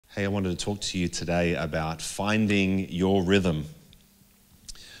Hey, I wanted to talk to you today about finding your rhythm,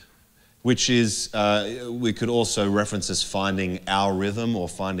 which is, we could also reference as finding our rhythm or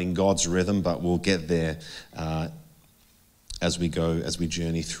finding God's rhythm, but we'll get there as we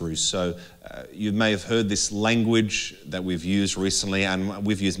journey through. So you may have heard this language that we've used recently, and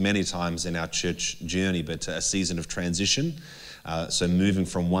we've used many times in our church journey, but a season of transition. So moving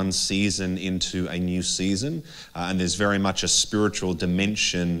from one season into a new season, and there's very much a spiritual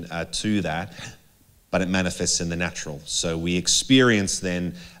dimension to that, but it manifests in the natural. So we experience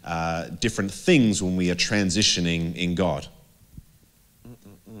then different things when we are transitioning in God.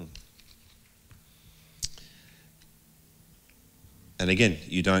 And again,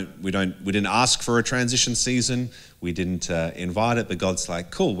 we didn't ask for a transition season. We didn't invite it, but God's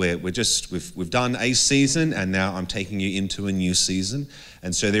like, cool. We've done a season, and now I'm taking you into a new season.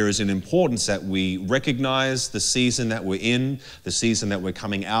 And so there is an importance that we recognize the season that we're in, the season that we're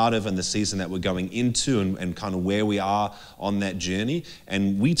coming out of, and the season that we're going into, and kind of where we are on that journey.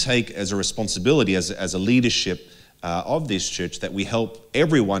 And we take as a responsibility, as a leadership of this church, that we help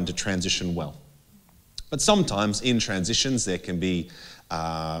everyone to transition well. But sometimes in transitions there can be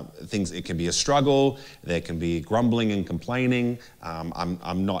things. It can be a struggle. There can be grumbling and complaining.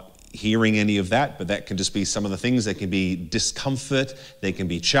 I'm not hearing any of that, but that can just be some of the things. There can be discomfort. There can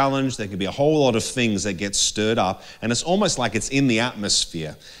be challenge. There can be a whole lot of things that get stirred up, and it's almost like it's in the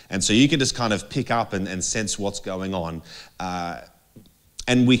atmosphere. And so you can just kind of pick up and sense what's going on,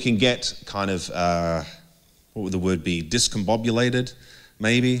 and we can get kind of what would the word be? Discombobulated,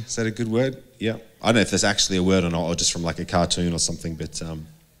 maybe. Is that a good word? Yeah. I don't know if there's actually a word or not, or just from like a cartoon or something, but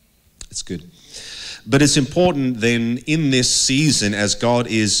it's good. But it's important then in this season, as God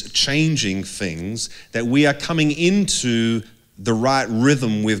is changing things, that we are coming into the right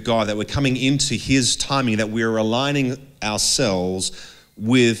rhythm with God, that we're coming into His timing, that we're aligning ourselves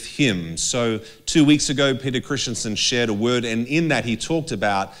with Him. So 2 weeks ago, Peter Christensen shared a word, and in that he talked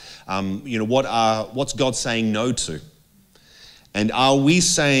about, what's God saying no to? And are we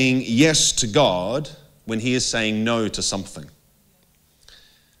saying yes to God when He is saying no to something?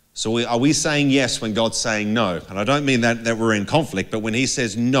 So are we saying yes when God's saying no? And I don't mean that we're in conflict, but when He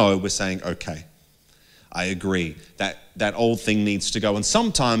says no, we're saying, okay, I agree. That old thing needs to go. And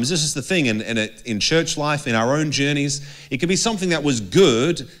sometimes, this is the thing, in church life, in our own journeys, it could be something that was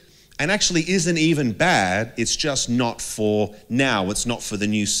good and actually isn't even bad. It's just not for now. It's not for the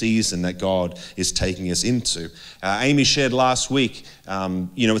new season that God is taking us into. Amy shared last week,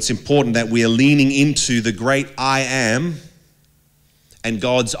 it's important that we are leaning into the great I am and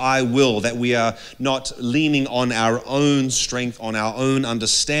God's I will, that we are not leaning on our own strength, on our own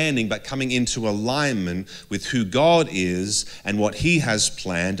understanding, but coming into alignment with who God is and what He has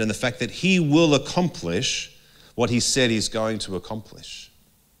planned, and the fact that He will accomplish what He said He's going to accomplish.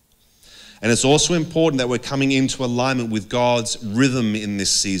 And it's also important that we're coming into alignment with God's rhythm in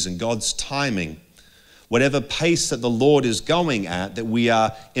this season, God's timing. Whatever pace that the Lord is going at, that we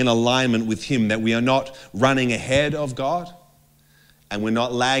are in alignment with Him, that we are not running ahead of God, and we're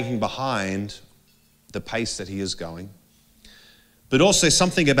not lagging behind the pace that He is going. But also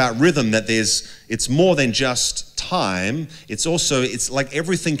something about rhythm, that it's more than just time. It's like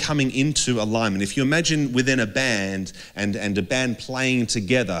everything coming into alignment. If you imagine within a band and a band playing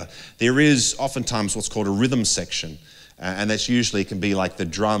together, there is oftentimes what's called a rhythm section. And that's usually can be like the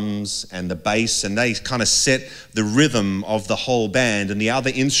drums and the bass, and they kind of set the rhythm of the whole band, and the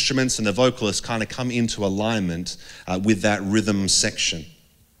other instruments and the vocalists kind of come into alignment with that rhythm section.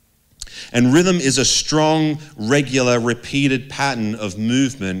 And rhythm is a strong, regular, repeated pattern of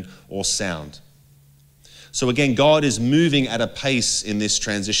movement or sound. So again, God is moving at a pace in this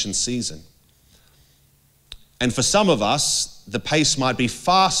transition season. And for some of us, the pace might be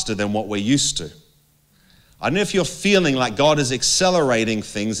faster than what we're used to. I don't know if you're feeling like God is accelerating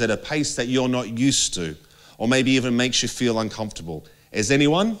things at a pace that you're not used to, or maybe even makes you feel uncomfortable. Is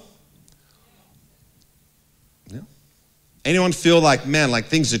anyone? Anyone feel like, man, like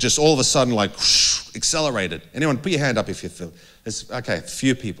things are just all of a sudden like whoosh, accelerated? Anyone, put your hand up if you feel. Okay, a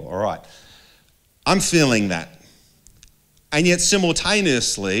few people, all right. I'm feeling that. And yet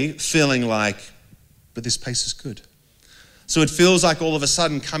simultaneously feeling like, but this pace is good. So it feels like all of a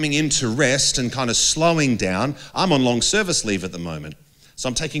sudden coming into rest and kind of slowing down. I'm on long service leave at the moment. So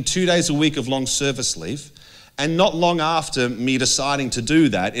I'm taking 2 days a week of long service leave. And not long after me deciding to do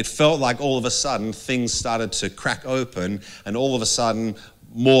that, it felt like all of a sudden things started to crack open, and all of a sudden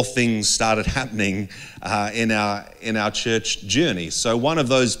more things started happening in our church journey. So one of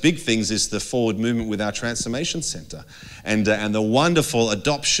those big things is the forward movement with our transformation center, and the wonderful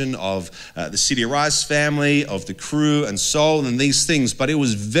adoption of the City of Rise family, of the crew and soul, and these things. But it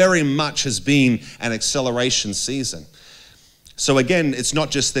was very much has been an acceleration season. So again, it's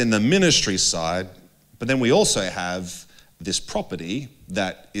not just then the ministry side, but then we also have this property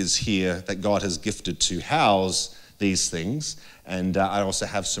that is here that God has gifted to house these things. And I also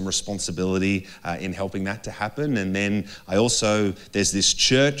have some responsibility in helping that to happen. And then there's this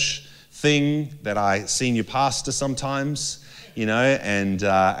church thing that I senior pastor sometimes, and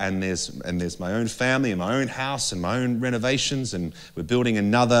there's my own family and my own house and my own renovations, and we're building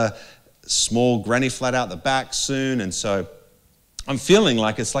another small granny flat out the back soon. And so I'm feeling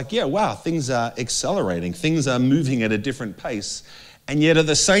like it's like, yeah, wow, things are accelerating, things are moving at a different pace. And yet at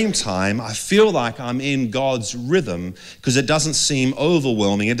the same time, I feel like I'm in God's rhythm, because it doesn't seem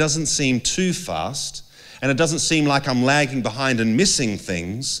overwhelming, it doesn't seem too fast, and it doesn't seem like I'm lagging behind and missing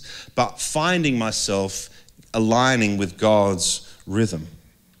things, but finding myself aligning with God's rhythm.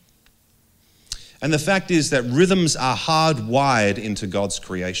 And the fact is that rhythms are hardwired into God's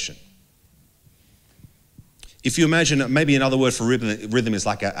creation. If you imagine, maybe another word for rhythm is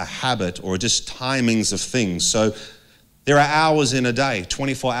like a habit or just timings of things. So there are hours in a day,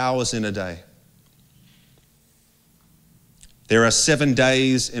 24 hours in a day. There are 7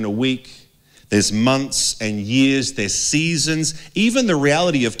 days in a week. There's months and years. There's seasons. Even the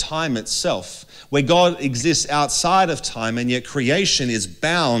reality of time itself, where God exists outside of time, and yet creation is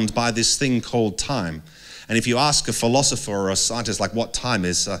bound by this thing called time. And if you ask a philosopher or a scientist like what time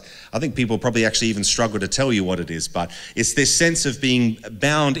is, I think people probably actually even struggle to tell you what it is. But it's this sense of being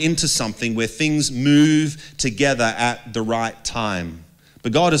bound into something where things move together at the right time.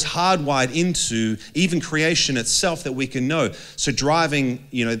 But God is hardwired into even creation itself that we can know. So driving,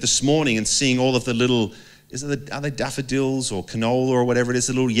 this morning and seeing all of the little, are they daffodils or canola or whatever it is,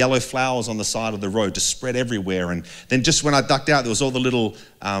 the little yellow flowers on the side of the road just spread everywhere. And then just when I ducked out, there was all the little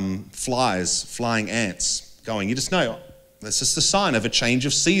flying ants going. You just know, that's just a sign of a change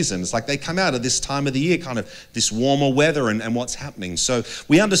of season. It's like they come out at this time of the year, kind of this warmer weather and what's happening. So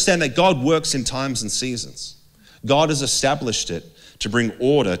we understand that God works in times and seasons. God has established it to bring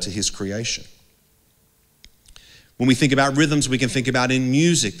order to his creation. When we think about rhythms, we can think about in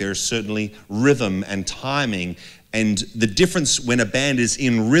music, there is certainly rhythm and timing. And the difference when a band is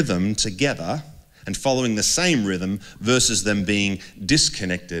in rhythm together and following the same rhythm versus them being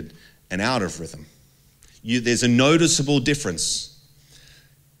disconnected and out of rhythm. There's a noticeable difference,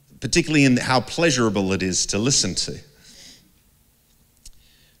 particularly in how pleasurable it is to listen to.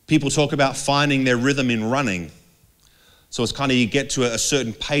 People talk about finding their rhythm in running. So it's kind of, you get to a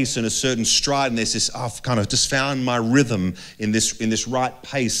certain pace and a certain stride, and there's this, I've kind of just found my rhythm in this right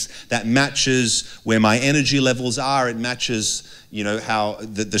pace that matches where my energy levels are. It matches, how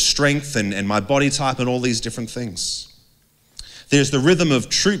the strength and my body type and all these different things. There's the rhythm of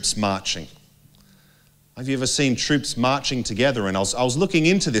troops marching. Have you ever seen troops marching together? And I was looking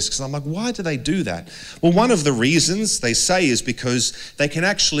into this because I'm like, why do they do that? Well, one of the reasons they say is because they can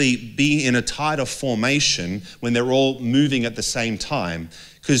actually be in a tighter formation when they're all moving at the same time.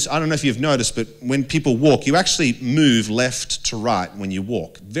 Because I don't know if you've noticed, but when people walk, you actually move left to right when you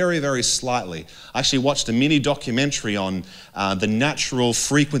walk, very, very slightly. I actually watched a mini documentary on the natural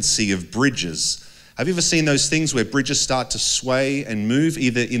frequency of bridges. Have you ever seen those things where bridges start to sway and move,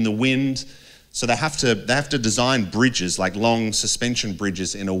 either in the wind? So they have to design bridges, like long suspension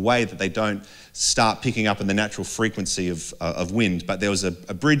bridges, in a way that they don't start picking up in the natural frequency of wind. But there was a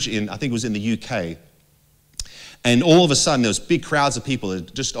bridge I think it was in the UK, and all of a sudden there was big crowds of people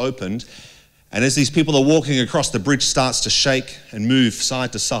that just opened, and as these people are walking across, the bridge starts to shake and move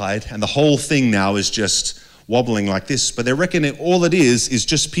side to side, and the whole thing now is just wobbling like this. But they reckon all it is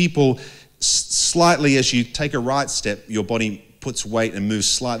just people slightly, as you take a right step, your body puts weight and moves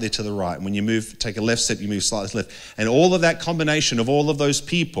slightly to the right. When you take a left step, you move slightly to the left. And all of that combination of all of those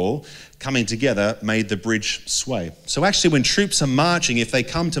people coming together made the bridge sway. So actually, when troops are marching, if they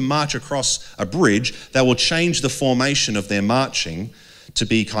come to march across a bridge, they will change the formation of their marching to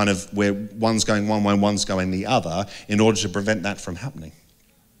be kind of where one's going one way and one's going the other, in order to prevent that from happening.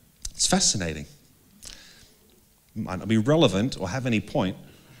 It's fascinating. It might not be relevant or have any point,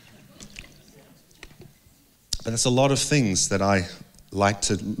 but there's a lot of things that I like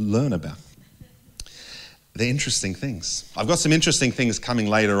to learn about. They're interesting things. I've got some interesting things coming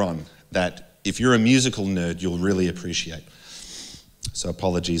later on that if you're a musical nerd, you'll really appreciate. So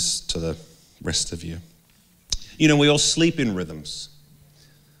apologies to the rest of you. We all sleep in rhythms.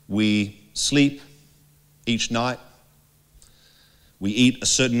 We sleep each night. We eat a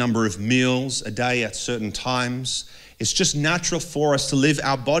certain number of meals a day at certain times. It's just natural for us to live.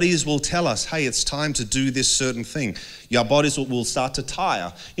 Our bodies will tell us, hey, it's time to do this certain thing. Our bodies will start to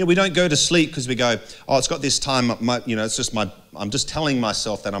tire. We don't go to sleep because we go, oh, it's got this time, I'm just telling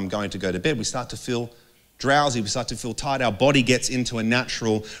myself that I'm going to go to bed. We start to feel drowsy, we start to feel tired. Our body gets into a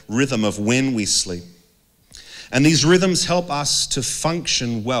natural rhythm of when we sleep. And these rhythms help us to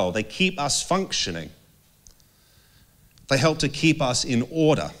function well. They keep us functioning. They help to keep us in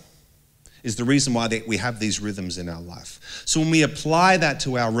order, is the reason why we have these rhythms in our life. So when we apply that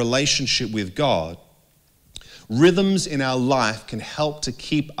to our relationship with God, rhythms in our life can help to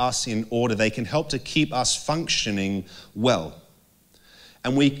keep us in order. They can help to keep us functioning well.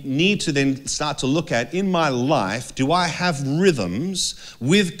 And we need to then start to look at, in my life, do I have rhythms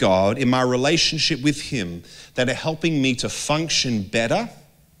with God in my relationship with Him that are helping me to function better?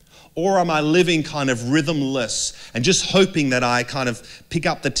 Or am I living kind of rhythmless and just hoping that I kind of pick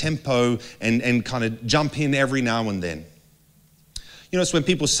up the tempo and kind of jump in every now and then? It's when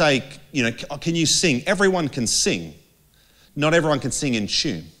people say, oh, can you sing? Everyone can sing. Not everyone can sing in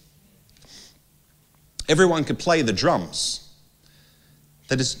tune. Everyone can play the drums.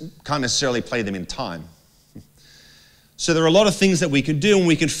 They just can't necessarily play them in time. So there are a lot of things that we can do, and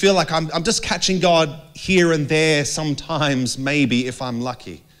we can feel like I'm just catching God here and there sometimes, maybe, if I'm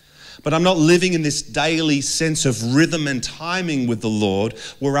lucky. But I'm not living in this daily sense of rhythm and timing with the Lord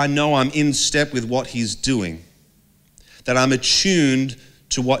where I know I'm in step with what He's doing, that I'm attuned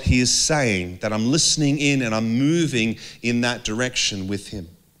to what He is saying, that I'm listening in and I'm moving in that direction with Him.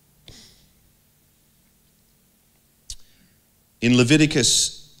 In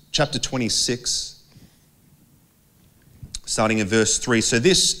Leviticus chapter 26, starting in verse 3. So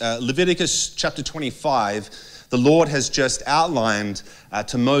this, Leviticus chapter 25, the Lord has just outlined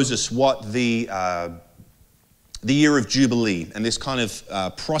to Moses what the year of Jubilee and this kind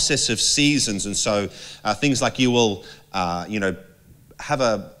of process of seasons. And so things like you will,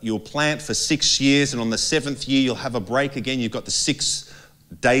 you'll plant for 6 years, and on the 7th year you'll have a break again. You've got the 6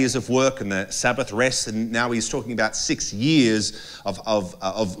 days of work and the Sabbath rest, and now he's talking about 6 years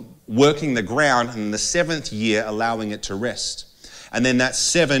of working the ground, and the 7th year allowing it to rest. And then that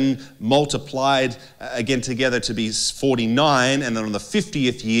 7 multiplied again together to be 49. And then on the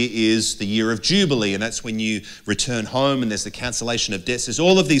 50th year is the year of Jubilee. And that's when you return home and there's the cancellation of debts. There's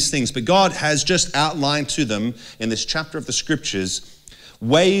all of these things. But God has just outlined to them in this chapter of the scriptures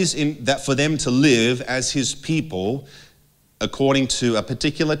ways that for them to live as His people according to a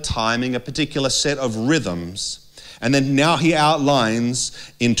particular timing, a particular set of rhythms. And then now He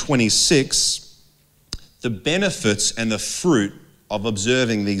outlines in 26 the benefits and the fruit of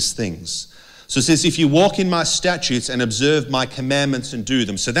observing these things. So it says, if you walk in my statutes and observe my commandments and do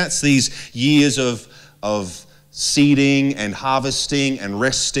them. So that's these years of seeding and harvesting and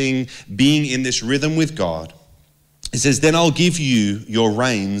resting, being in this rhythm with God. It says, then I'll give you your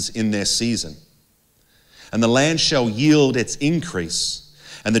rains in their season, and the land shall yield its increase,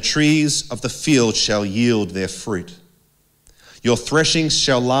 and the trees of the field shall yield their fruit. Your threshings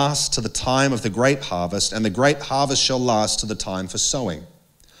shall last to the time of the grape harvest, and the grape harvest shall last to the time for sowing.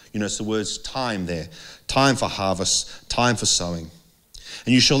 It's the words time there. Time for harvest, time for sowing.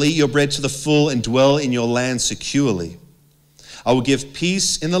 And you shall eat your bread to the full and dwell in your land securely. I will give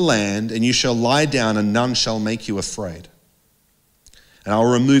peace in the land, and you shall lie down, and none shall make you afraid. And I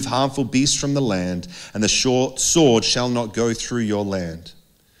will remove harmful beasts from the land, and the sword shall not go through your land.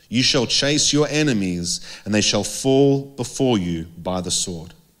 You shall chase your enemies, and they shall fall before you by the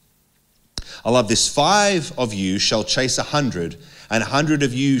sword. I love this. 5 of you shall chase 100, and 100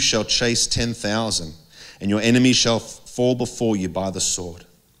 of you shall chase 10,000, and your enemies shall fall before you by the sword.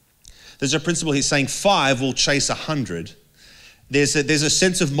 There's a principle he's saying 5 will chase 100. There's a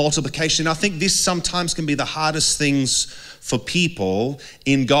sense of multiplication. I think this sometimes can be the hardest things for people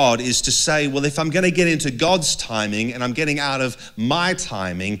in God, is to say, well, if I'm going to get into God's timing and I'm getting out of my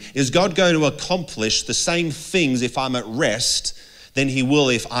timing, is God going to accomplish the same things if I'm at rest than He will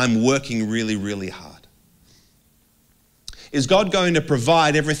if I'm working really, really hard? Is God going to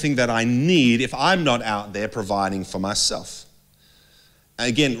provide everything that I need if I'm not out there providing for myself?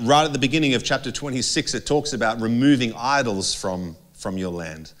 Again, right at the beginning of chapter 26, it talks about removing idols from your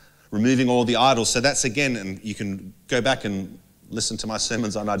land, removing all the idols. So that's, again, and you can go back and listen to my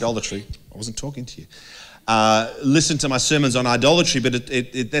sermons on idolatry. I wasn't talking to you. Listen to my sermons on idolatry, but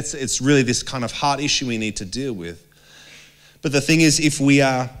it's really this kind of heart issue we need to deal with. But the thing is,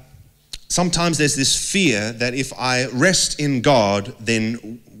 sometimes there's this fear that if I rest in God,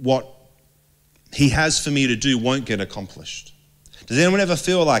 then what He has for me to do won't get accomplished. Does anyone ever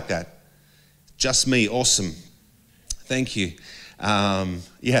feel like that? Just me, awesome. Thank you.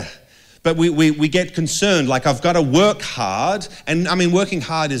 Yeah. But we get concerned, like I've got to work hard. And I mean, working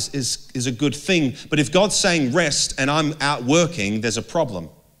hard is a good thing. But if God's saying rest and I'm out working, there's a problem.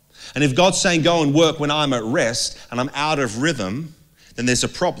 And if God's saying go and work when I'm at rest and I'm out of rhythm, then there's a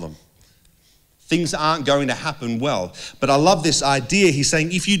problem. Things aren't going to happen well. But I love this idea. He's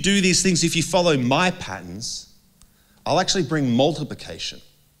saying if you do these things, if you follow my patterns, I'll actually bring multiplication.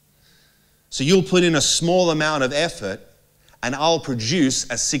 So you'll put in a small amount of effort and I'll produce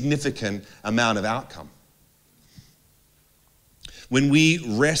a significant amount of outcome. When we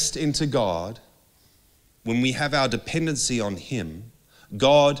rest into God, when we have our dependency on Him,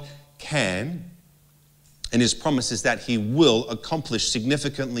 God can, and His promise is that He will accomplish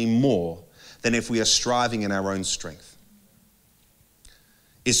significantly more than if we are striving in our own strength.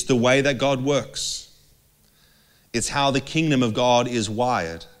 It's the way that God works. It's how the kingdom of God is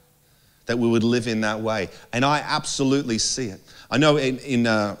wired, that we would live in that way. And I absolutely see it. I know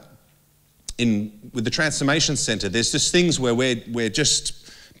with the Transformation Center, there's just things where we're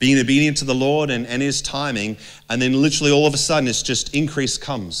just being obedient to the Lord and His timing, and then literally all of a sudden it's just increase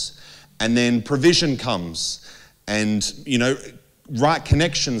comes, and then provision comes, and right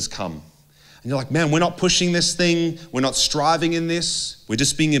connections come. And you're like, man, we're not pushing this thing, we're not striving in this, we're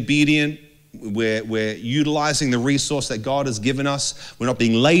just being obedient. We're utilizing the resource that God has given us. We're not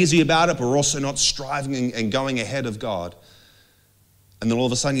being lazy about it, but we're also not striving and going ahead of God. And then all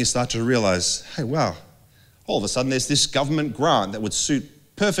of a sudden you start to realize, hey, wow, all of a sudden there's this government grant that would suit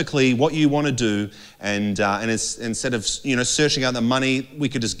perfectly what you want to do. And it's, instead of searching out the money, we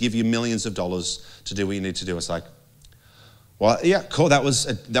could just give you millions of dollars to do what you need to do. It's like, well, yeah, cool, that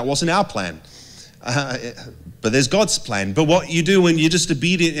wasn't our plan. But there's God's plan. But what you do when you're just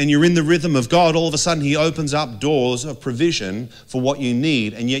obedient and you're in the rhythm of God, all of a sudden He opens up doors of provision for what you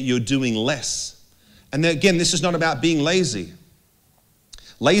need, and yet you're doing less. And then, again, this is not about being lazy.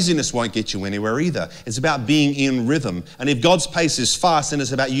 Laziness won't get you anywhere either. It's about being in rhythm. And if God's pace is fast, then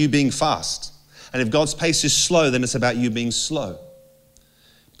it's about you being fast. And if God's pace is slow, then it's about you being slow.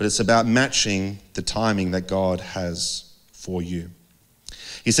 But it's about matching the timing that God has for you.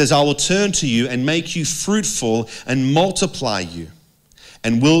 He says, I will turn to you and make you fruitful and multiply you,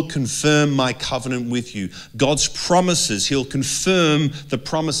 and will confirm my covenant with you. God's promises, He'll confirm the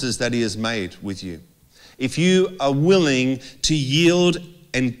promises that He has made with you. If you are willing to yield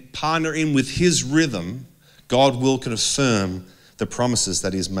and partner in with His rhythm, God will confirm the promises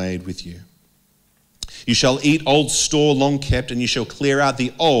that He has made with you. You shall eat old store long kept, and you shall clear out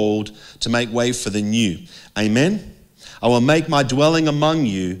the old to make way for the new. Amen. I will make my dwelling among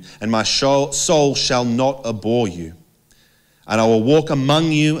you, and my soul shall not abhor you. And I will walk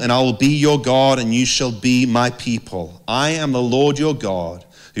among you, and I will be your God, and you shall be my people. I am the Lord your God,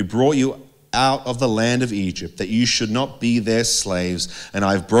 who brought you out of the land of Egypt, that you should not be their slaves. And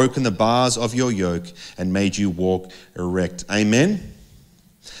I have broken the bars of your yoke and made you walk erect. Amen.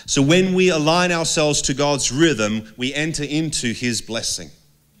 So when we align ourselves to God's rhythm, we enter into His blessing.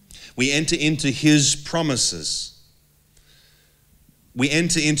 We enter into His promises. We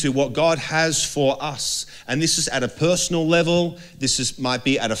enter into what God has for us. And this is at a personal level. Might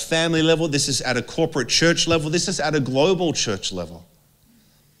be at a family level. This is at a corporate church level. This is at a global church level.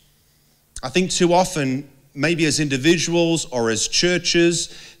 I think too often, maybe as individuals or as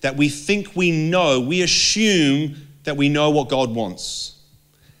churches, that we think we assume that we know what God wants.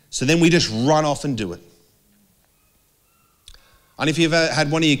 So then we just run off and do it. And if you've ever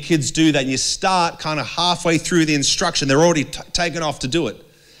had one of your kids do that, and you start kind of halfway through the instruction, they're already taken off to do it.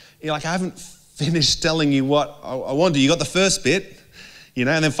 You're like, I haven't finished telling you what I want to do. You got the first bit, and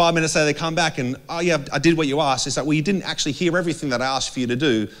then 5 minutes later they come back and, oh yeah, I did what you asked. It's like, well, you didn't actually hear everything that I asked for you to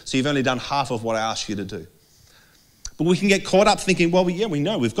do, so you've only done half of what I asked you to do. But we can get caught up thinking, well, yeah, we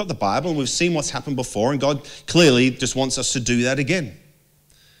know. We've got the Bible and we've seen what's happened before, and God clearly just wants us to do that again.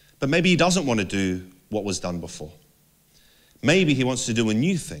 But maybe He doesn't want to do what was done before. Maybe He wants to do a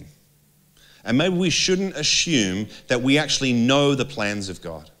new thing. And maybe we shouldn't assume that we actually know the plans of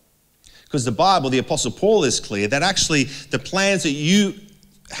God. Because the Bible, the Apostle Paul is clear that actually the plans that you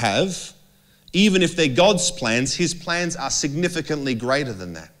have, even if they're God's plans, His plans are significantly greater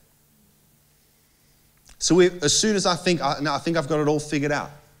than that. So as soon as I think I've got it all figured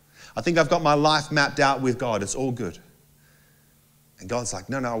out, I think I've got my life mapped out with God, it's all good. And God's like,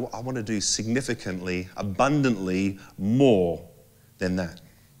 no, I want to do significantly, abundantly more than that.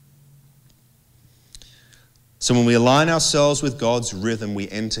 So when we align ourselves with God's rhythm, we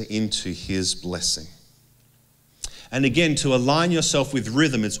enter into His blessing. And again, to align yourself with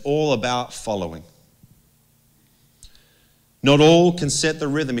rhythm, it's all about following. Not all can set the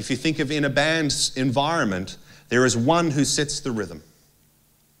rhythm. If you think of in a band environment, There is one who sets the rhythm.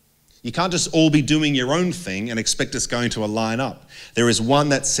 You can't just all be doing your own thing and expect it's going to align up. There is one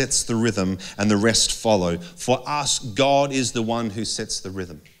that sets the rhythm and the rest follow. For us, God is the one who sets the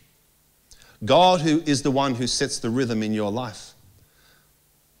rhythm. God who is the one who sets the rhythm in your life.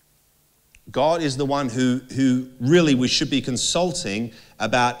 God is the one who really we should be consulting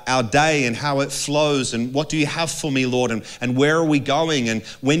about our day and how it flows and what do you have for me, Lord, and where are we going and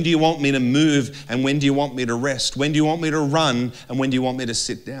when do you want me to move and when do you want me to rest? When do you want me to run and when do you want me to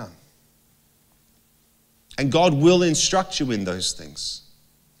sit down? And God will instruct you in those things.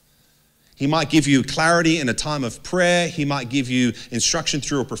 He might give you clarity in a time of prayer. He might give you instruction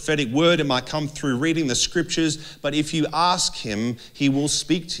through a prophetic word. It might come through reading the scriptures. But if you ask him, he will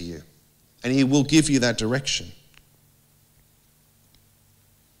speak to you and he will give you that direction.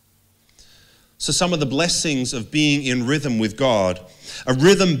 So some of the blessings of being in rhythm with God, a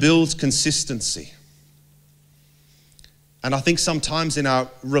rhythm builds consistency. And I think sometimes in our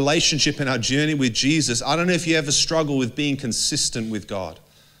relationship, in our journey with Jesus, I don't know if you ever struggle with being consistent with God.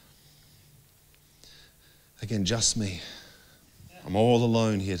 Again, just me. I'm all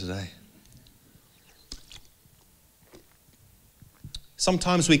alone here today.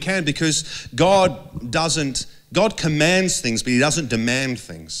 Sometimes we can because God commands things, but he doesn't demand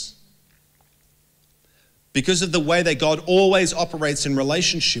things. Because of the way that God always operates in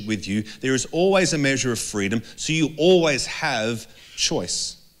relationship with you, there is always a measure of freedom, so you always have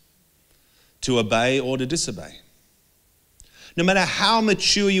choice to obey or to disobey. No matter how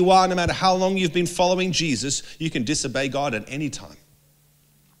mature you are, no matter how long you've been following Jesus, you can disobey God at any time.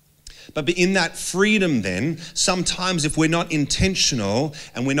 But in that freedom then, sometimes if we're not intentional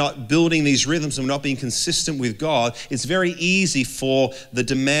and we're not building these rhythms and we're not being consistent with God, it's very easy for the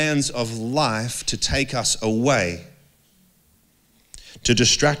demands of life to take us away, to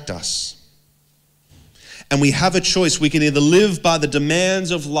distract us. And we have a choice. We can either live by the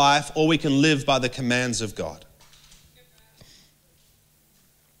demands of life or we can live by the commands of God.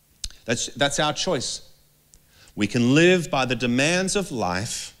 That's our choice. We can live by the demands of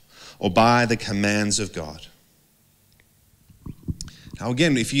life or by the commands of God. Now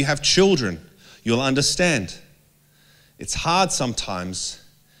again, if you have children, you'll understand. It's hard sometimes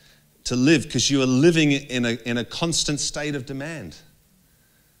to live because you are living in a constant state of demand.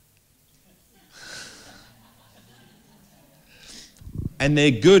 And they're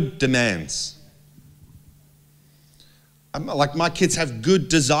good demands. Like my kids have good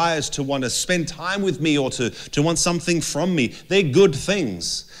desires to want to spend time with me or to want something from me. They're good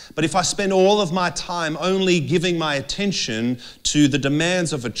things. But if I spend all of my time only giving my attention to the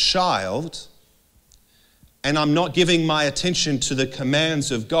demands of a child, and I'm not giving my attention to the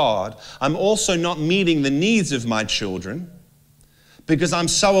commands of God, I'm also not meeting the needs of my children because I'm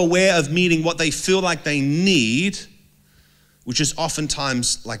so aware of meeting what they feel like they need, which is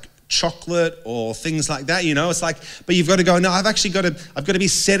oftentimes like chocolate or things like that, you know. It's like, but you've got to go, no, I've got to be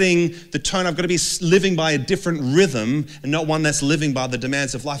setting the tone. I've got to be living by a different rhythm and not one that's living by the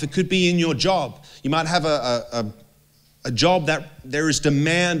demands of life. It could be in your job. You might have a job that there is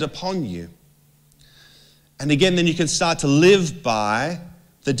demand upon you. And again, then you can start to live by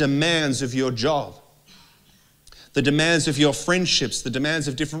the demands of your job, the demands of your friendships, the demands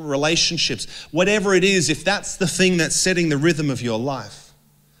of different relationships, whatever it is, if that's the thing that's setting the rhythm of your life.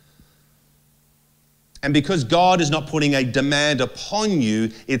 And because God is not putting a demand upon you,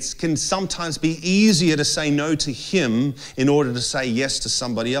 it can sometimes be easier to say no to him in order to say yes to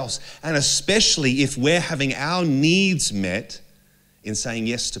somebody else. And especially if we're having our needs met in saying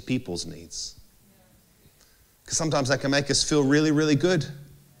yes to people's needs. Because sometimes that can make us feel really, really good.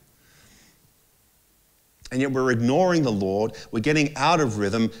 And yet we're ignoring the Lord, we're getting out of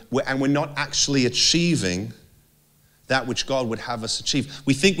rhythm, and we're not actually achieving that which God would have us achieve.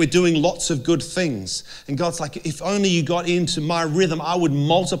 We think we're doing lots of good things. And God's like, if only you got into my rhythm, I would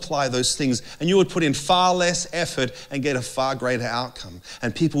multiply those things and you would put in far less effort and get a far greater outcome.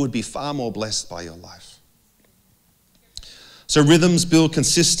 And people would be far more blessed by your life. So rhythms build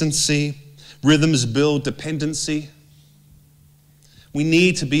consistency. Rhythms build dependency. We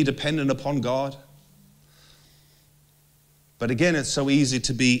need to be dependent upon God. But again, it's so easy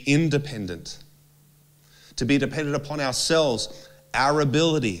to be independent. To be dependent upon ourselves, our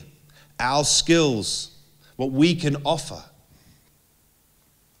ability, our skills, what we can offer.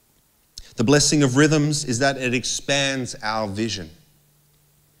 The blessing of rhythms is that it expands our vision.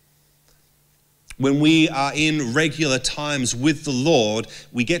 When we are in regular times with the Lord,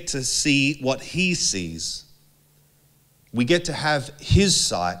 we get to see what he sees. We get to have his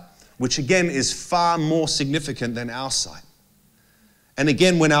sight, which again is far more significant than our sight. And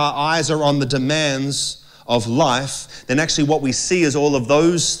again, when our eyes are on the demands of life, then actually what we see is all of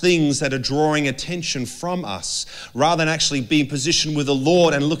those things that are drawing attention from us, rather than actually being positioned with the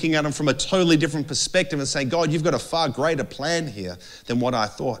Lord and looking at Him from a totally different perspective and saying, God, you've got a far greater plan here than what I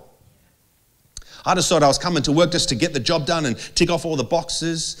thought. I just thought I was coming to work just to get the job done and tick off all the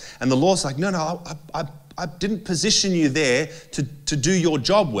boxes. And the Lord's like, no, I didn't position you there to do your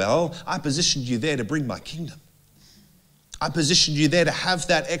job well. I positioned you there to bring my kingdom. I positioned you there to have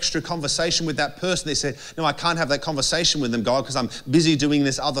that extra conversation with that person. They said, no, I can't have that conversation with them, God, because I'm busy doing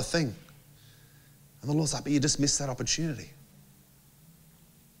this other thing. And the Lord's like, but you just missed that opportunity.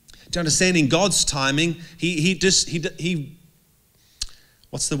 Do you understand? In God's timing, he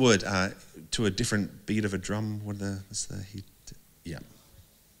what's the word? To a different beat of a drum.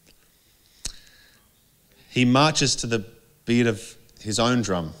 He marches to the beat of his own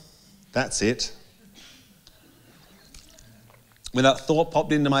drum. That's it. When that thought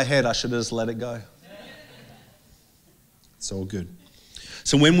popped into my head, I should have just let it go. It's all good.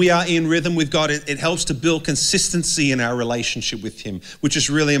 So when we are in rhythm with God, it helps to build consistency in our relationship with Him, which is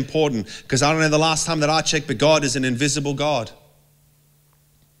really important, because I don't know the last time that I checked, but God is an invisible God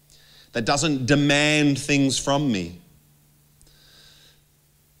that doesn't demand things from me.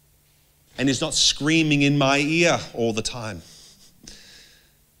 And He's not screaming in my ear all the time.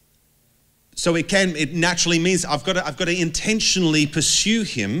 So it naturally means I've got to intentionally pursue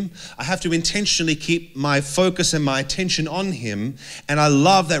Him. I have to intentionally keep my focus and my attention on Him. And I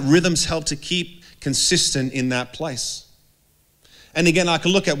love that rhythms help to keep consistent in that place. And again, I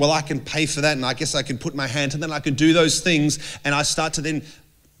can look at, well, I can pay for that, and I guess I can put my hand, and then I can do those things, and I start to then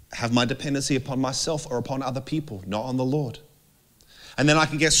have my dependency upon myself or upon other people, not on the Lord. And then I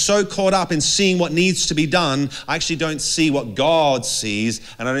can get so caught up in seeing what needs to be done, I actually don't see what God sees,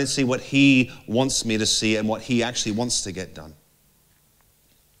 and I don't see what He wants me to see and what He actually wants to get done.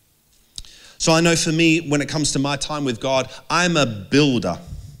 So I know for me, when it comes to my time with God, I'm a builder.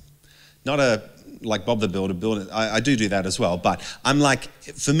 Not like Bob the Builder. I do that as well, but I'm like,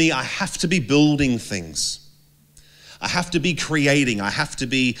 for me, I have to be building things. I have to be creating. I have to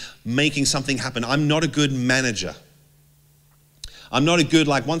be making something happen. I'm not a good manager. I'm not a good,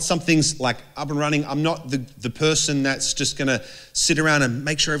 once something's up and running, I'm not the person that's just gonna sit around and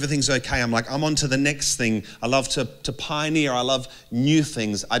make sure everything's okay. I'm on to the next thing. I love to pioneer. I love new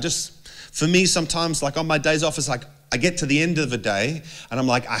things. For me, sometimes, on my days off, it's I get to the end of the day and I'm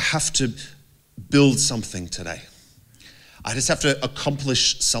like, I have to build something today. I just have to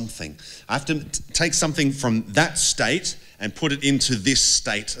accomplish something. I have to take something from that state and put it into this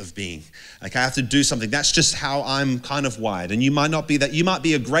state of being. I have to do something. That's just how I'm kind of wired. And you might not be that. You might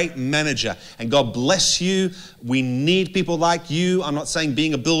be a great manager, and God bless you. We need people like you. I'm not saying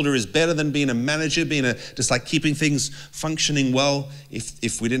being a builder is better than being a manager, just keeping things functioning well.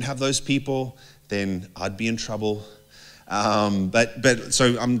 If we didn't have those people, then I'd be in trouble.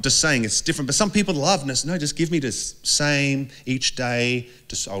 So I'm just saying it's different. But some people love this. No, just give me this same each day.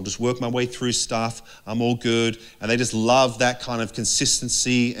 I'll just work my way through stuff. I'm all good. And they just love that kind of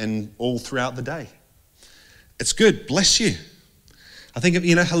consistency and all throughout the day. It's good. Bless you. I think of,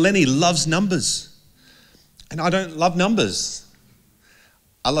 Helene loves numbers. And I don't love numbers.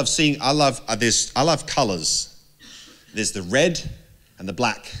 I love colors. There's the red and the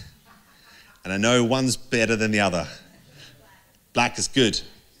black. And I know one's better than the other. Black is good.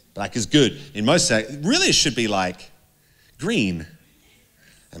 Black is good. In most really it should be green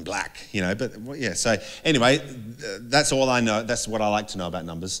and black, but yeah. So anyway, that's all I know. That's what I like to know about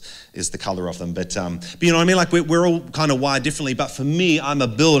numbers, is the color of them. But you know what I mean? We're all kind of wired differently, but for me, I'm a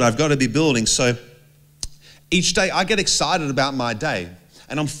builder. I've got to be building. So each day I get excited about my day,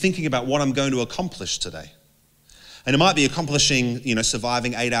 and I'm thinking about what I'm going to accomplish today. And it might be accomplishing,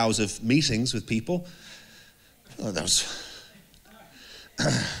 surviving 8 hours of meetings with people. Oh, that was...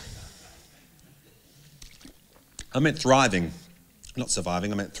 I meant thriving, not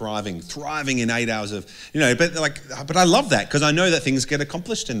surviving. I meant thriving in 8 hours of, but I love that, because I know that things get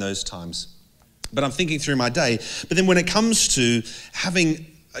accomplished in those times. But I'm thinking through my day. But then when it comes to having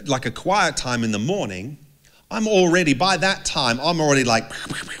a quiet time in the morning, by that time, I'm already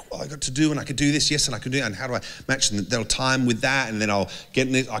I got to do, and I could do this, yes, and I could do it, and how do I match the time with that, and then I'll get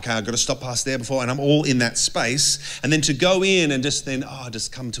in it, okay, I've got to stop past there before, and I'm all in that space, and then to go in and just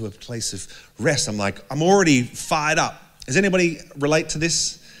come to a place of rest, I'm already fired up. Does anybody relate to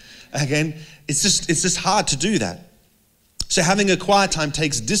this? Again, it's just hard to do that. So having a quiet time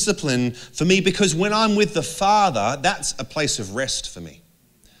takes discipline for me, because when I'm with the Father, that's a place of rest for me,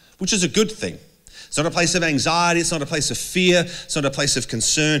 which is a good thing. It's not a place of anxiety. It's not a place of fear. It's not a place of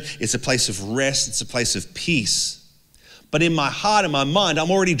concern. It's a place of rest. It's a place of peace. But in my heart and my mind, I'm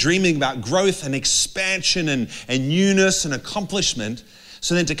already dreaming about growth and expansion and newness and accomplishment.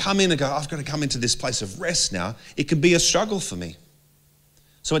 So then to come in and go, I've got to come into this place of rest now, it can be a struggle for me.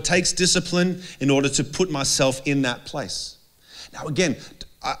 So it takes discipline in order to put myself in that place. Now again,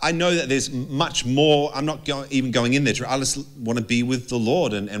 I know that there's much more. I'm not even going in there. I just want to be with the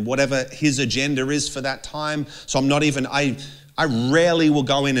Lord and whatever his agenda is for that time. So I'm not even, I rarely will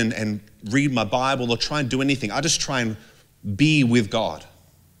go in and read my Bible or try and do anything. I just try and be with God.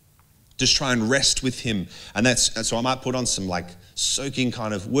 Just try and rest with him. And so I might put on some like soaking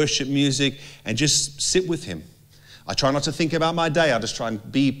kind of worship music and just sit with him. I try not to think about my day. I just try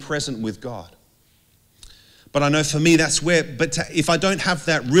and be present with God. But I know for me that's where, if I don't have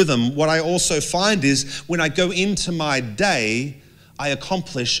that rhythm, what I also find is when I go into my day, I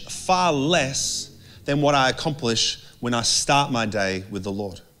accomplish far less than what I accomplish when I start my day with the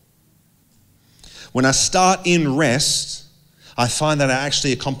Lord. When I start in rest, I find that I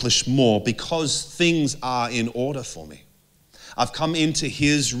actually accomplish more because things are in order for me. I've come into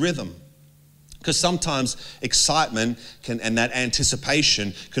his rhythm. Because sometimes excitement and that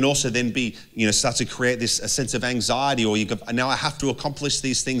anticipation can also then be, start to create a sense of anxiety, or now I have to accomplish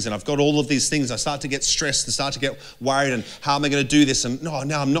these things and I've got all of these things. I start to get stressed and start to get worried, and how am I going to do this? And no,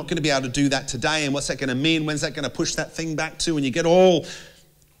 I'm not going to be able to do that today. And what's that going to mean? When's that going to push that thing back to? And you get all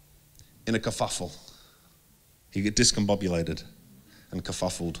in a kerfuffle. You get discombobulated and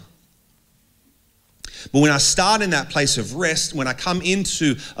kerfuffled. But when I start in that place of rest, when I come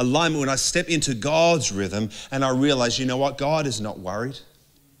into alignment, when I step into God's rhythm and I realize, you know what? God is not worried.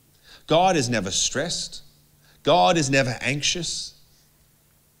 God is never stressed. God is never anxious.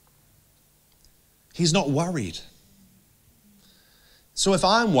 He's not worried. So if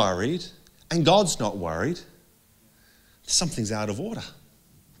I'm worried and God's not worried, something's out of order.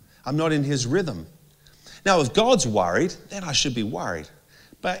 I'm not in his rhythm. Now, if God's worried, then I should be worried.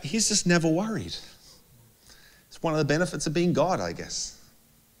 But he's just never worried. It's one of the benefits of being God, I guess.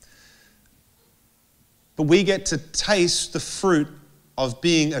 But we get to taste the fruit of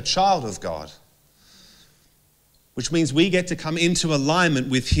being a child of God, which means we get to come into alignment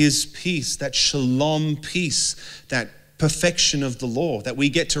with his peace, that shalom peace, that perfection of the law, that we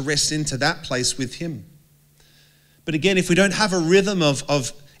get to rest into that place with him. But again, if we don't have a rhythm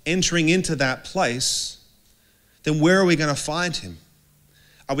of entering into that place, then where are we going to find him?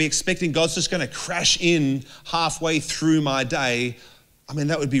 Are we expecting God's just going to crash in halfway through my day? I mean,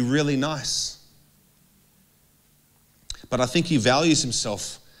 that would be really nice. But I think he values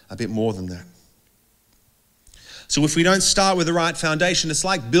himself a bit more than that. So if we don't start with the right foundation, it's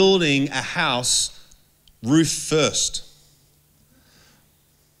like building a house roof first.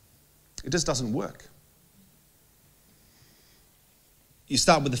 It just doesn't work. You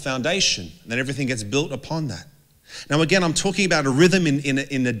start with the foundation, and then everything gets built upon that. Now again, I'm talking about a rhythm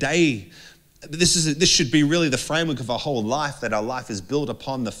in a day. This should be really the framework of our whole life, that our life is built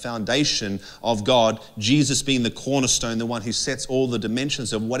upon the foundation of God, Jesus being the cornerstone, the one who sets all the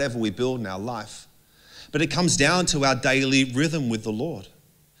dimensions of whatever we build in our life. But it comes down to our daily rhythm with the Lord,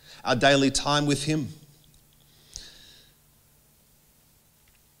 our daily time with him.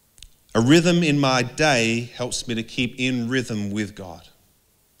 A rhythm in my day helps me to keep in rhythm with God.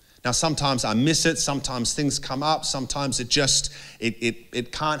 Now, sometimes I miss it. Sometimes things come up. Sometimes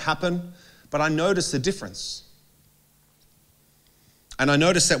it can't happen. But I notice the difference. And I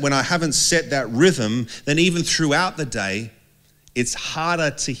notice that when I haven't set that rhythm, then even throughout the day, it's harder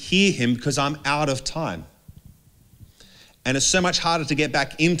to hear him because I'm out of time. And it's so much harder to get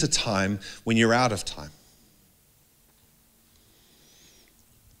back into time when you're out of time.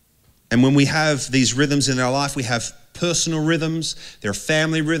 And when we have these rhythms in our life, we have personal rhythms, there are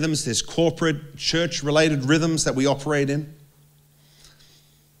family rhythms, there's corporate, church-related rhythms that we operate in.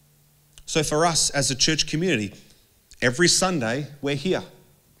 So for us as a church community, every Sunday we're here.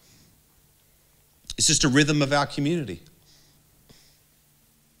 It's just a rhythm of our community.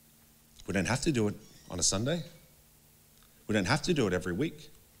 We don't have to do it on a Sunday. We don't have to do it every week.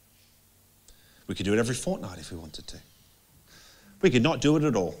 We could do it every fortnight if we wanted to. We could not do it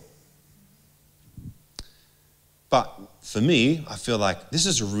at all. But for me, I feel like this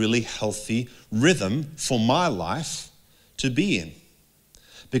is a really healthy rhythm for my life to be in,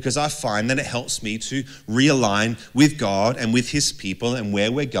 because I find that it helps me to realign with God and with his people and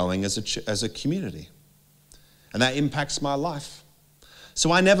where we're going as a community. And that impacts my life.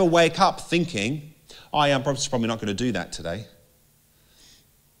 So I never wake up thinking, oh yeah, I'm probably not going to do that today.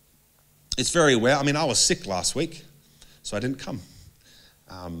 It's very rare. I mean, I was sick last week, so I didn't come.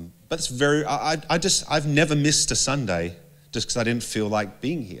 But it's very, I've never missed a Sunday just because I didn't feel like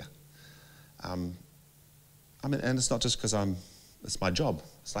being here. I mean, and it's not just because it's my job.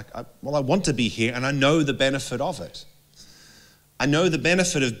 It's like, I want to be here and I know the benefit of it. I know the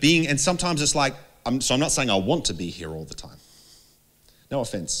benefit of being, and sometimes it's like, so I'm not saying I want to be here all the time. No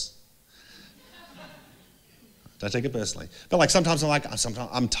offense. Don't take it personally. But like sometimes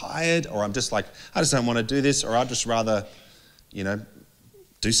I'm tired, or I'm just like, I just don't want to do this, or I'd just rather,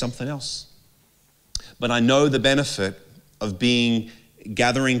 do something else. But I know the benefit of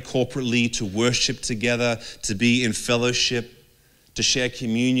gathering corporately to worship together, to be in fellowship, to share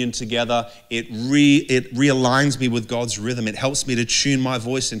communion together. It realigns me with God's rhythm. It helps me to tune my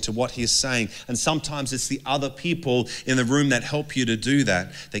voice into what He is saying. And sometimes it's the other people in the room that help you to do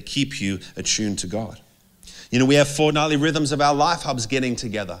that keep you attuned to God. We have fortnightly rhythms of our Life Hubs getting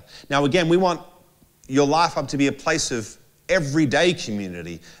together. Now, again, we want your Life Hub to be a place of everyday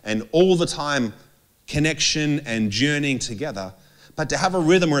community and all the time connection and journeying together. But to have a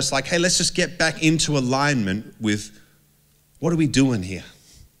rhythm where it's like, hey, let's just get back into alignment with what are we doing here?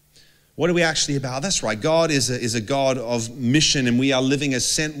 What are we actually about? That's right. God is a God of mission, and we are living as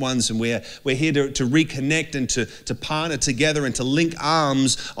sent ones, and we're here to reconnect and to partner together and to link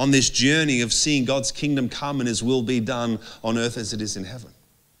arms on this journey of seeing God's kingdom come and His will be done on earth as it is in heaven.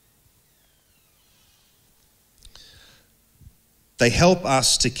 They help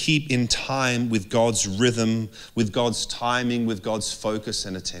us to keep in time with God's rhythm, with God's timing, with God's focus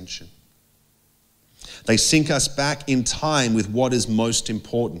and attention. They sync us back in time with what is most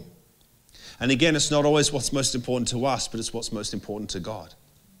important. And again, it's not always what's most important to us, but it's what's most important to God.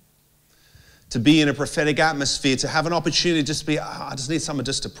 To be in a prophetic atmosphere, to have an opportunity just to be, I just need someone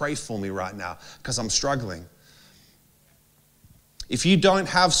just to pray for me right now because I'm struggling. If you don't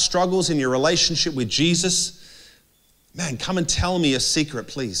have struggles in your relationship with Jesus, man, come and tell me a secret,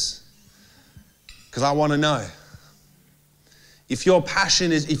 please, because I want to know. If your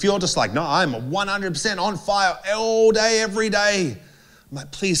passion is, if you're just like, no, I'm 100% on fire all day, every day, I'm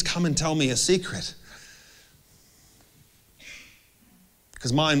like, please come and tell me a secret.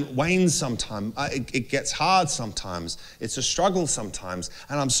 Because mine wanes sometimes. It gets hard sometimes. It's a struggle sometimes.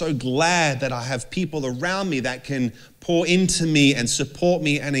 And I'm so glad that I have people around me that can pour into me and support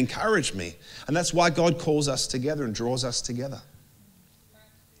me and encourage me. And that's why God calls us together and draws us together.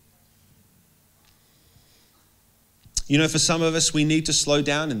 For some of us, we need to slow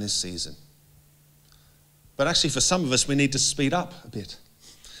down in this season. But actually, for some of us, we need to speed up a bit.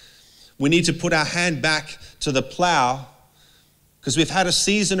 We need to put our hand back to the plow because we've had a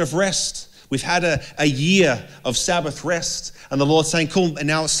season of rest. We've had a year of Sabbath rest. And the Lord's saying, cool, and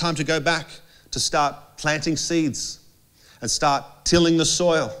now it's time to go back to start planting seeds and start tilling the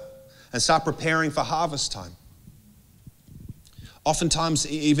soil and start preparing for harvest time. Oftentimes,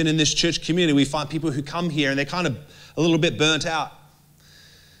 even in this church community, we find people who come here and they're kind of a little bit burnt out.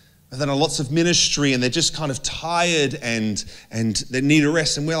 And then lots of ministry and they're just kind of tired and they need a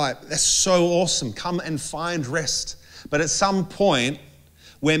rest. And we're like, that's so awesome. Come and find rest. But at some point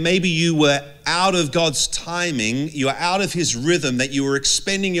where maybe you were out of God's timing, you are out of His rhythm, that you were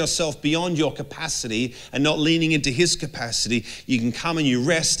expending yourself beyond your capacity and not leaning into His capacity, you can come and you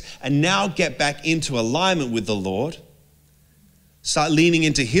rest and now get back into alignment with the Lord. Start leaning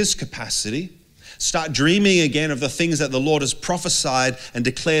into His capacity. Start dreaming again of the things that the Lord has prophesied and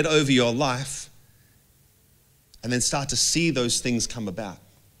declared over your life. And then start to see those things come about.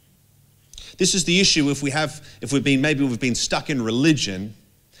 This is the issue if we've been stuck in religion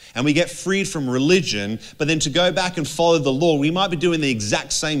and we get freed from religion, but then to go back and follow the Lord, we might be doing the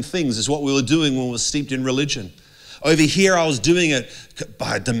exact same things as what we were doing when we were steeped in religion. Over here, I was doing it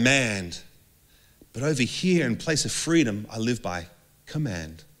by demand. But over here, in place of freedom, I live by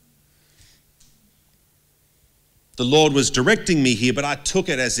command. The Lord was directing me here, but I took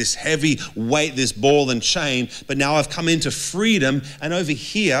it as this heavy weight, this ball and chain. But now I've come into freedom, and over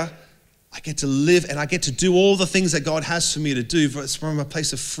here, I get to live and I get to do all the things that God has for me to do. It's from a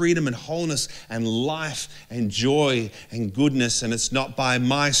place of freedom and wholeness and life and joy and goodness. And it's not by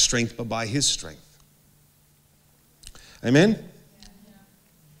my strength, but by His strength. Amen?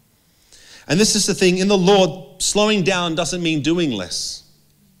 And this is the thing, in the Lord, slowing down doesn't mean doing less.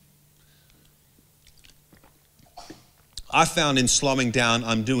 I found in slowing down,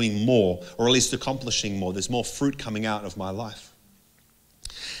 I'm doing more, or at least accomplishing more. There's more fruit coming out of my life.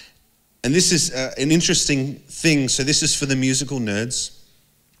 And this is an interesting thing. So this is for the musical nerds.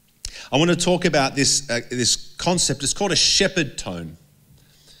 I want to talk about this concept. It's called a shepherd tone.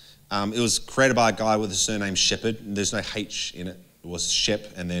 It was created by a guy with the surname Shepherd. And there's no H in it. It was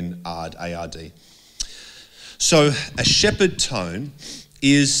Shep and then Ard, A-R-D. So a shepherd tone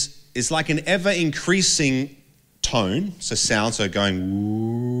is like an ever-increasing tone. So sound, so going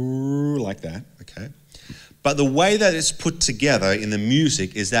woo, like that, okay? But the way that it's put together in the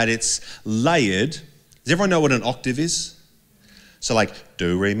music is that it's layered. Does everyone know what an octave is? So like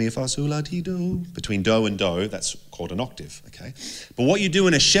do, re, mi, fa, sol, la, ti, do. Between do and do, that's called an octave, okay? But what you do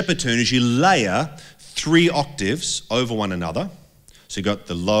in a shepherd tune is you layer 3 octaves over one another. So you've got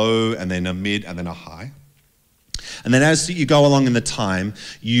the low and then a mid and then a high. And then as you go along in the time,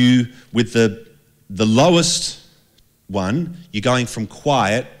 with the lowest one, you're going from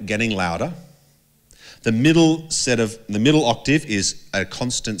quiet, getting louder. The middle octave is a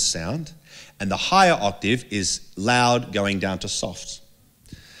constant sound, and the higher octave is loud going down to soft.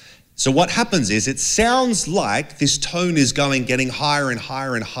 So what happens is it sounds like this tone is getting higher and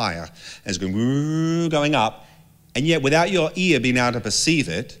higher and higher, as going up, and yet without your ear being able to perceive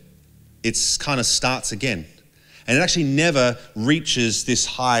it, it's kind of starts again. And it actually never reaches this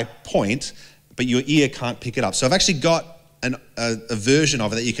high point, but your ear can't pick it up. So I've actually got a version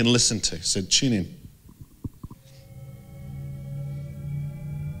of it that you can listen to. So tune in.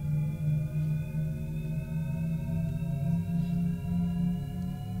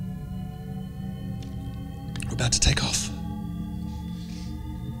 We're about to take off.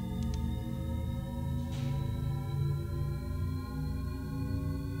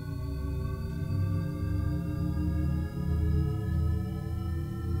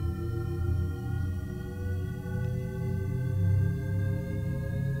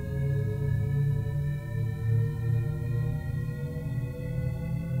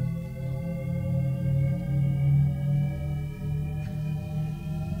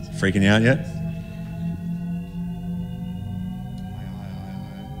 Freaking you out yet?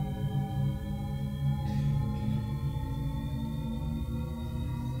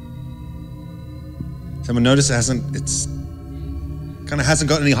 Someone notice it kind of hasn't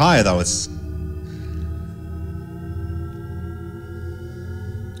got any higher though.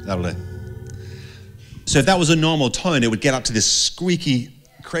 That'll do. So if that was a normal tone, it would get up to this squeaky,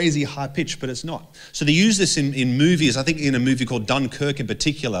 crazy high pitch, but it's not. So they use this in movies. I think in a movie called Dunkirk in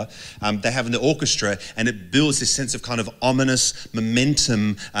particular, they have in the orchestra, and it builds this sense of kind of ominous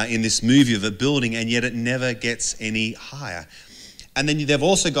momentum in this movie of a building, and yet it never gets any higher. And then they've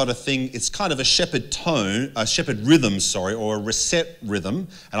also got a thing, it's kind of a shepherd tone, a shepherd rhythm, or a reset rhythm,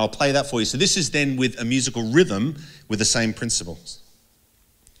 and I'll play that for you. So this is then with a musical rhythm with the same principles.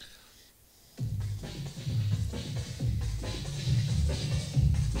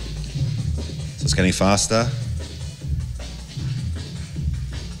 So it's getting faster.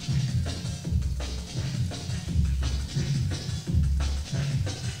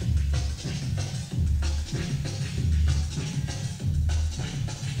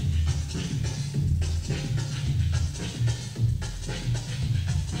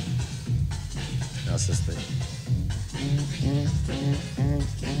 That's this thing.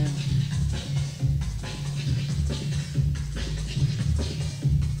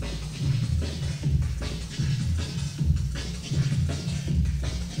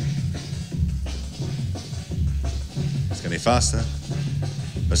 It's getting faster,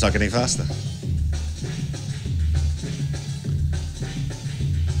 but it's not getting faster.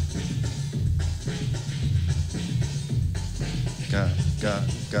 Ga, ga,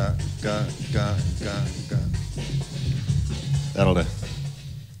 ga, ga, ga, ga, ga. That'll do.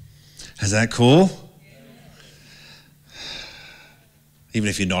 Is that cool? Even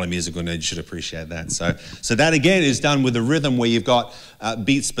if you're not a musical nerd, you should appreciate that. So that again is done with a rhythm where you've got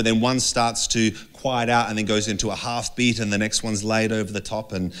beats, but then one starts to quiet out and then goes into a half beat, and the next one's laid over the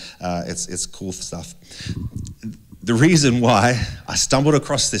top, and it's cool stuff. The reason why I stumbled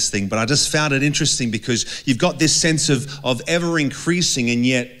across this thing, but I just found it interesting because you've got this sense of ever increasing and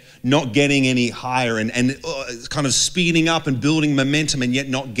yet not getting any higher, and kind of speeding up and building momentum and yet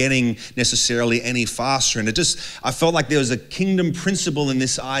not getting necessarily any faster. And I felt like there was a kingdom principle in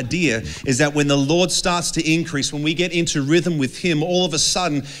this idea, is that when the Lord starts to increase, when we get into rhythm with Him, all of a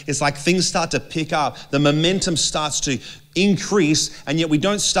sudden it's like things start to pick up, the momentum starts to increase, and yet we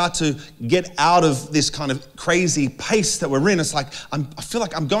don't start to get out of this kind of crazy pace that we're in. It's like, I feel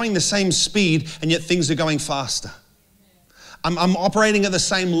like I'm going the same speed and yet things are going faster. I'm operating at the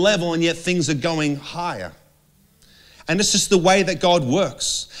same level and yet things are going higher. And it's just the way that God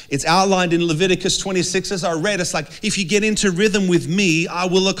works. It's outlined in Leviticus 26 as I read. It's like, if you get into rhythm with me, I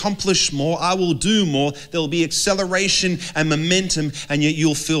will accomplish more, I will do more. There'll be acceleration and momentum, and yet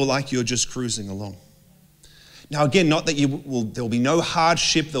you'll feel like you're just cruising along. Now again, not that there'll be no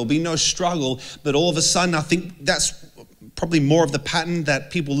hardship, there'll be no struggle, but all of a sudden I think that's probably more of the pattern that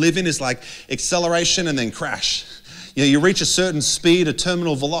people live in, is like acceleration and then crash. You know, you reach a certain speed, a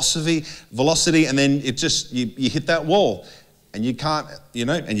terminal velocity, and then it just, you hit that wall and you can't,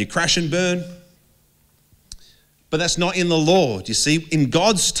 and you crash and burn. But that's not in the Lord. You see, in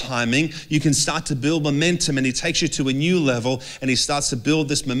God's timing, you can start to build momentum, and he takes you to a new level, and he starts to build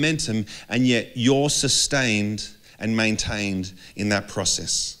this momentum, and yet you're sustained and maintained in that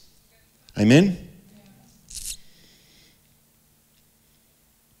process. Amen?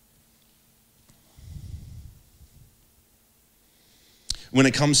 When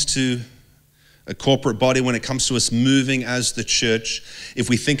it comes to a corporate body, when it comes to us moving as the church, if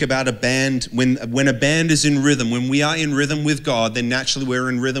we think about a band, when a band is in rhythm, when we are in rhythm with God, then naturally we're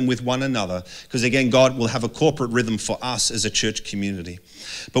in rhythm with one another, because again, God will have a corporate rhythm for us as a church community.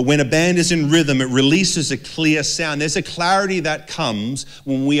 But when a band is in rhythm, it releases a clear sound. There's a clarity that comes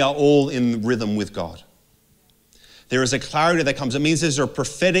when we are all in rhythm with God. There is a clarity that comes. It means there's a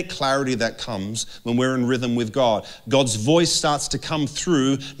prophetic clarity that comes when we're in rhythm with God. God's voice starts to come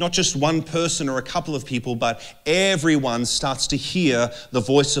through, not just one person or a couple of people, but everyone starts to hear the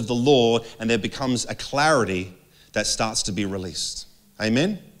voice of the Lord, and there becomes a clarity that starts to be released.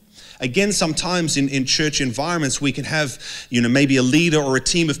 Amen? Again, sometimes in church environments, we can have, maybe a leader or a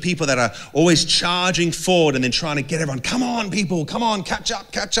team of people that are always charging forward and then trying to get everyone, come on, people, come on, catch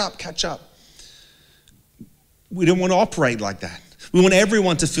up, catch up, catch up. We don't want to operate like that. We want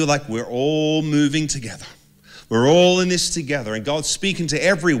everyone to feel like we're all moving together. We're all in this together, and God's speaking to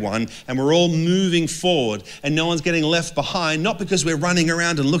everyone, and we're all moving forward, and no one's getting left behind, not because we're running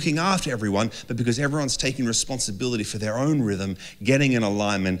around and looking after everyone, but because everyone's taking responsibility for their own rhythm, getting in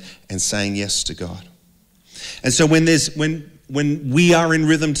alignment, and saying yes to God. And so when we are in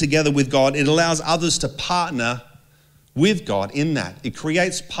rhythm together with God, it allows others to partner with God in that. It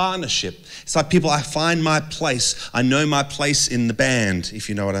creates partnership. It's like people, I find my place. I know my place in the band, if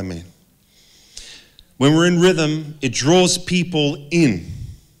you know what I mean. When we're in rhythm, it draws people in.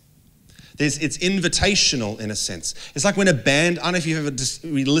 It's invitational in a sense. It's like when a band, I don't know if you've ever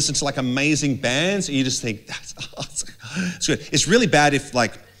listened to like amazing bands, and you just think, that's awesome. It's good. It's really bad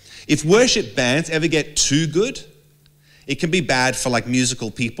if worship bands ever get too good. It can be bad for like musical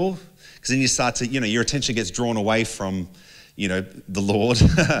people, because then you start to, your attention gets drawn away from, the Lord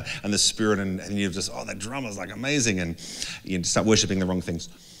and the Spirit, and you're just, that drummer's like amazing, and you start worshiping the wrong things.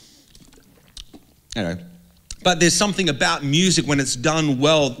 Anyway, but there's something about music when it's done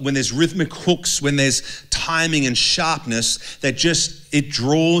well, when there's rhythmic hooks, when there's timing and sharpness, that it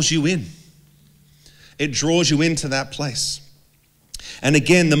draws you in. It draws you into that place. And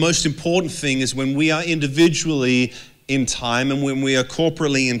again, the most important thing is when we are individually in time, and when we are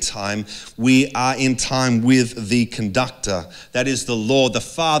corporately in time, we are in time with the conductor. That is the Lord. The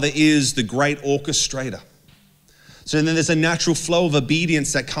Father is the great orchestrator. So then there's a natural flow of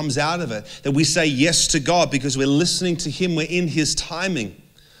obedience that comes out of it, that we say yes to God because we're listening to him, we're in his timing.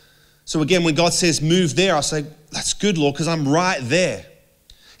 So again, when God says move there, I say, that's good, Lord, because I'm right there.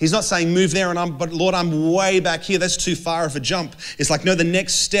 He's not saying move there, but Lord, I'm way back here. That's too far of a jump. It's like, no, the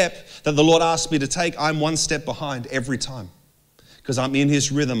next step that the Lord asked me to take, I'm one step behind every time, because I'm in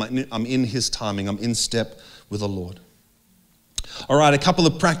his rhythm, I'm in his timing, I'm in step with the Lord. All right, a couple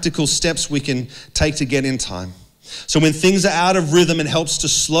of practical steps we can take to get in time. So when things are out of rhythm, it helps to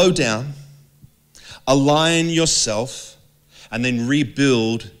slow down, align yourself, and then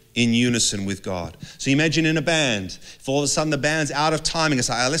rebuild in unison with God. So you imagine in a band, if all of a sudden the band's out of timing, it's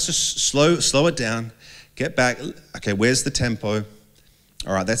like, let's just slow it down, get back. Okay, where's the tempo?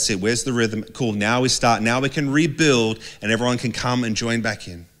 All right, that's it. Where's the rhythm? Cool, now we start. Now we can rebuild, and everyone can come and join back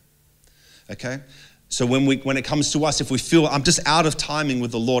in. Okay? So when it comes to us, if we feel I'm just out of timing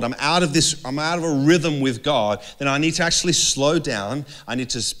with the Lord, I'm out of a rhythm with God, then I need to actually slow down. I need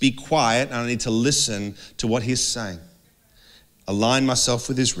to be quiet, and I need to listen to what he's saying. Align myself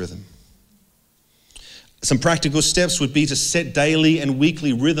with his rhythm. Some practical steps would be to set daily and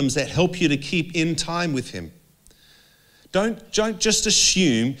weekly rhythms that help you to keep in time with him. Don't just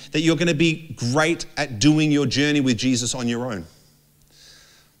assume that you're going to be great at doing your journey with Jesus on your own,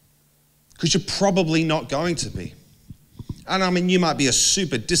 because you're probably not going to be. And I mean, you might be a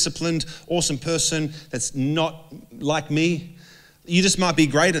super disciplined, awesome person that's not like me. You just might be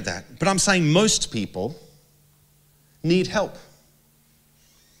great at that. But I'm saying most people need help.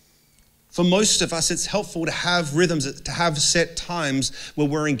 For most of us, it's helpful to have rhythms, to have set times where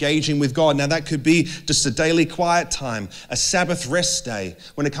we're engaging with God. Now, that could be just a daily quiet time, a Sabbath rest day.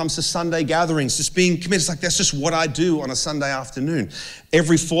 When it comes to Sunday gatherings, just being committed. It's like, that's just what I do on a Sunday afternoon.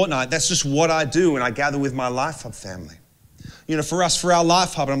 Every fortnight, that's just what I do when I gather with my Life Hub family. For us, for our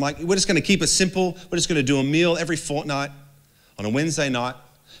Life Hub, I'm like, we're just going to keep it simple. We're just going to do a meal every fortnight on a Wednesday night.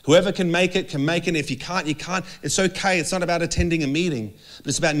 Whoever can make it, can make it. If you can't, you can't. It's okay. It's not about attending a meeting, but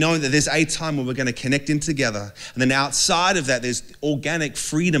it's about knowing that there's a time where we're going to connect in together. And then outside of that, there's organic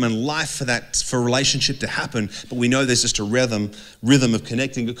freedom and life for a relationship to happen. But we know there's just a rhythm of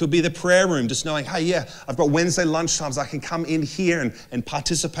connecting. It could be the prayer room, just knowing, hey, yeah, I've got Wednesday lunchtimes. I can come in here and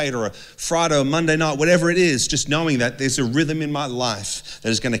participate, or a Friday or Monday night, whatever it is, just knowing that there's a rhythm in my life that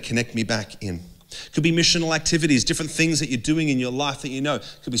is going to connect me back in. Could be missional activities, different things that you're doing in your life that you know.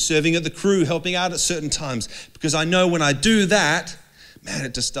 Could be serving at the crew, helping out at certain times. Because I know when I do that, man,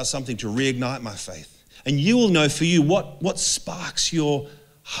 it just does something to reignite my faith. And you will know for you what sparks your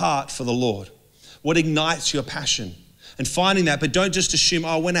heart for the Lord, what ignites your passion. And finding that, but don't just assume,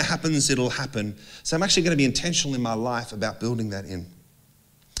 oh, when it happens, it'll happen. So I'm actually going to be intentional in my life about building that in.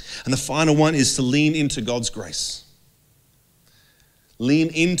 And the final one is to lean into God's grace. Lean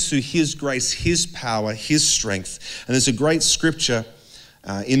into His grace, His power, His strength. And there's a great scripture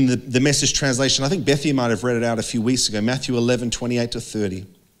in the Message translation. I think Bethy might have read it out a few weeks ago, Matthew 11:28-30.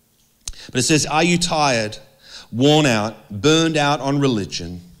 But it says, are you tired, worn out, burned out on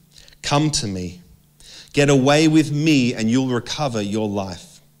religion? Come to me. Get away with me and you'll recover your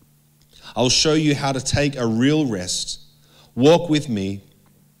life. I'll show you how to take a real rest. Walk with me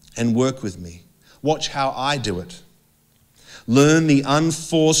and work with me. Watch how I do it. Learn the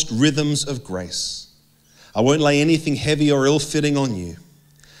unforced rhythms of grace. I won't lay anything heavy or ill-fitting on you.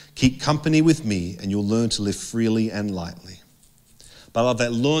 Keep company with me and you'll learn to live freely and lightly. But I love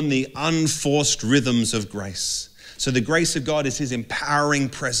that. Learn the unforced rhythms of grace. So the grace of God is His empowering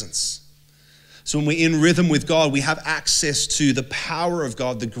presence. So when we're in rhythm with God, we have access to the power of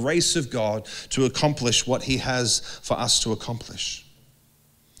God, the grace of God to accomplish what He has for us to accomplish.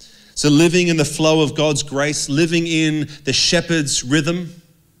 So living in the flow of God's grace, living in the shepherd's rhythm,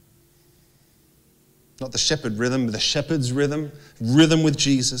 not the shepherd rhythm, but the shepherd's rhythm with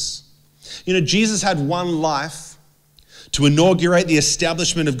Jesus. You know, Jesus had one life to inaugurate the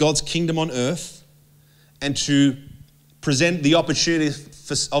establishment of God's kingdom on earth and to present the opportunity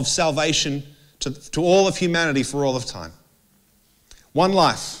of salvation to all of humanity for all of time. One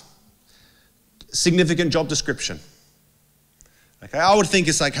life, significant job description. Okay, I would think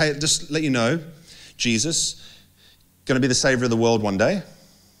it's like, hey, just let you know, Jesus, going to be the savior of the world one day.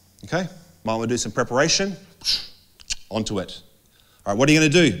 Okay, might want to do some preparation. Onto it. All right, what are you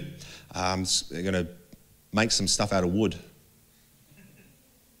going to do? You're going to make some stuff out of wood.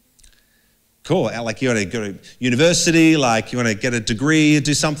 Cool, like you want to go to university, like you want to get a degree,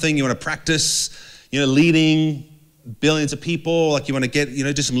 do something, you want to practice, leading billions of people, like you want to get,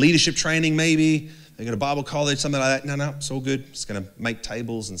 do some leadership training maybe. They go to Bible college, something like that. No, it's all good. Just going to make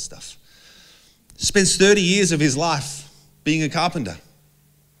tables and stuff. Spends 30 years of his life being a carpenter.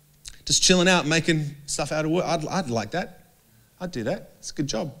 Just chilling out, making stuff out of wood. I'd like that. I'd do that. It's a good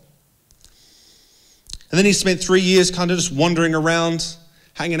job. And then he spent 3 years kind of just wandering around,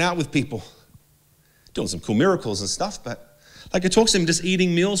 hanging out with people, doing some cool miracles and stuff, but like it talks to him just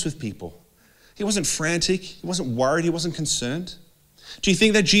eating meals with people. He wasn't frantic. He wasn't worried. He wasn't concerned. Do you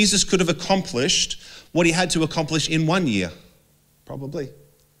think that Jesus could have accomplished what he had to accomplish in 1 year? Probably.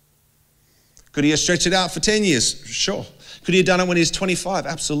 Could he have stretched it out for 10 years? Sure. Could he have done it when he was 25?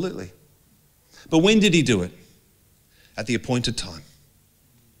 Absolutely. But when did he do it? At the appointed time.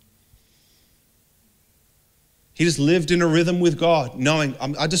 He just lived in a rhythm with God, knowing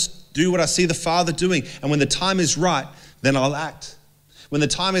I just do what I see the Father doing. And when the time is right, then I'll act. When the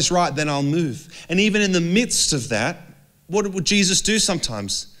time is right, then I'll move. And even in the midst of that, what would Jesus do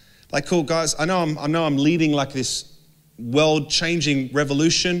sometimes? Like, cool, guys, I know I'm leading like this world-changing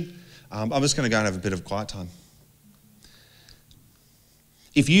revolution. I'm just going to go and have a bit of quiet time.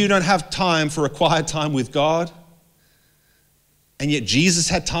 If you don't have time for a quiet time with God, and yet Jesus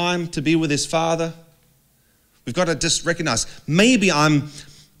had time to be with his Father, we've got to just recognize, maybe I'm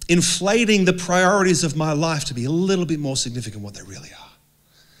inflating the priorities of my life to be a little bit more significant than what they really are.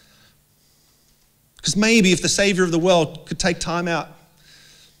 Because maybe if the Savior of the world could take time out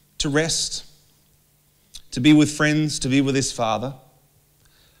to rest, to be with friends, to be with his Father,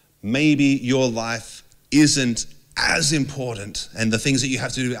 maybe your life isn't as important, and the things that you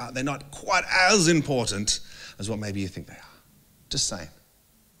have to do, they're not quite as important as what maybe you think they are. Just saying.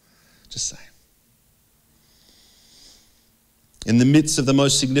 Just saying. In the midst of the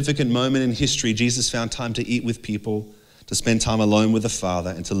most significant moment in history, Jesus found time to eat with people, to spend time alone with the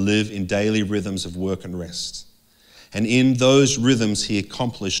Father, and to live in daily rhythms of work and rest. And in those rhythms, he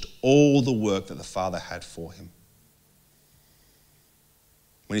accomplished all the work that the Father had for him.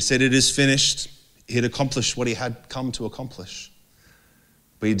 When he said it is finished, he had accomplished what he had come to accomplish.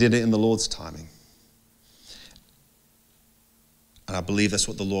 But he did it in the Lord's timing. And I believe that's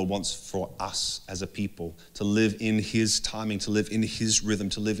what the Lord wants for us as a people, to live in his timing, to live in his rhythm,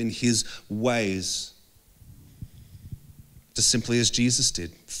 to live in his ways. Just simply as Jesus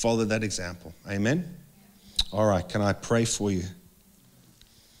did. Follow that example. Amen? All right, can I pray for you?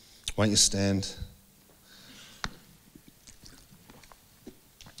 Why don't you stand?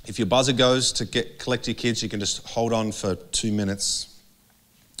 If your buzzer goes to collect your kids, you can just hold on for 2 minutes.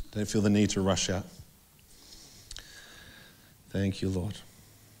 Don't feel the need to rush out. Thank you, Lord.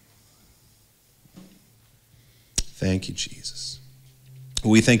 Thank you, Jesus.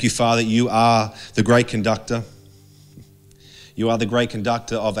 We thank you, Father, you are the great conductor. You are the great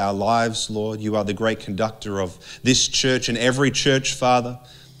conductor of our lives, Lord. You are the great conductor of this church and every church, Father,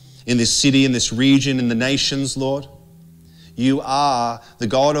 in this city, in this region, in the nations, Lord. You are the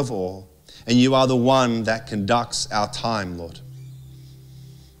God of all, and you are the one that conducts our time, Lord.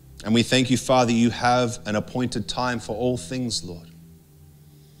 And we thank you, Father, you have an appointed time for all things, Lord.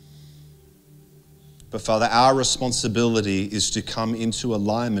 But Father, our responsibility is to come into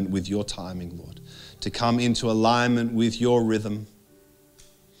alignment with your timing, Lord, to come into alignment with your rhythm.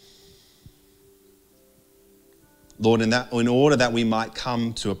 Lord, in order that we might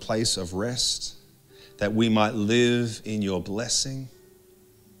come to a place of rest, that we might live in your blessing,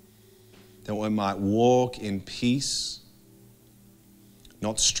 that we might walk in peace,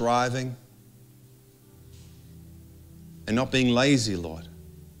 not striving, and not being lazy, Lord,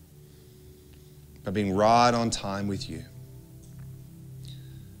 but being right on time with you.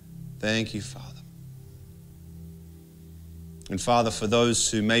 Thank you, Father. And Father, for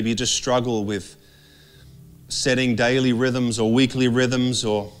those who maybe just struggle with setting daily rhythms or weekly rhythms,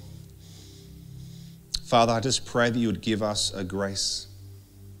 or Father, I just pray that you would give us a grace.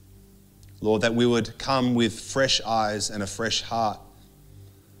 Lord, that we would come with fresh eyes and a fresh heart,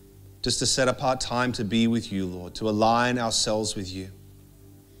 just to set apart time to be with you, Lord, to align ourselves with you.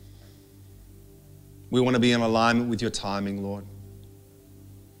 We want to be in alignment with your timing, Lord.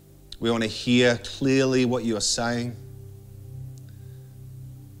 We want to hear clearly what you are saying.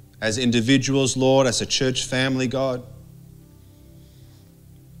 As individuals, Lord, as a church family, God,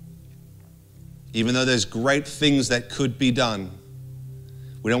 even though there's great things that could be done,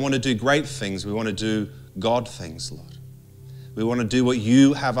 we don't want to do great things. We want to do God things, Lord. We want to do what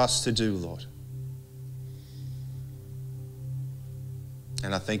you have us to do, Lord.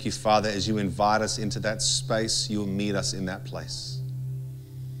 And I thank you, Father, as you invite us into that space, you will meet us in that place.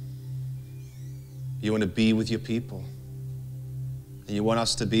 You want to be with your people. And you want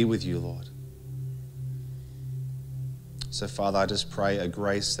us to be with you, Lord. So, Father, I just pray a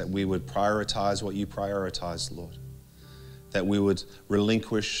grace that we would prioritize what you prioritize, Lord. That we would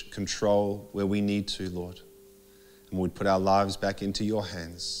relinquish control where we need to, Lord. And we'd put our lives back into your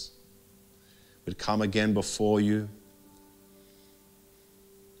hands. We'd come again before you.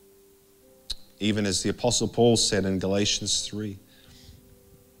 Even as the Apostle Paul said in Galatians 3,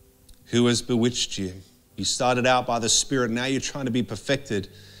 who has bewitched you? You started out by the Spirit, now you're trying to be perfected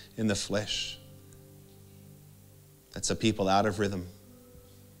in the flesh. That's a people out of rhythm.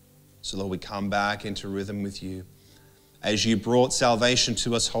 So Lord, we come back into rhythm with you. As you brought salvation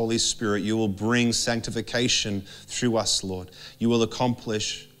to us, Holy Spirit, you will bring sanctification through us, Lord. You will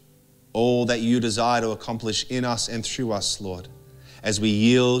accomplish all that you desire to accomplish in us and through us, Lord, as we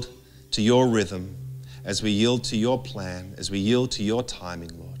yield to your rhythm, as we yield to your plan, as we yield to your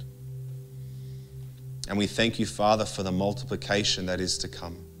timing, Lord. And we thank you, Father, for the multiplication that is to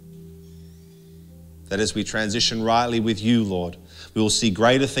come. That as we transition rightly with you, Lord, we will see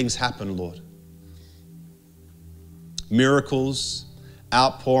greater things happen, Lord. Miracles,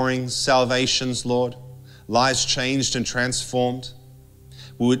 outpourings, salvations, Lord, lives changed and transformed.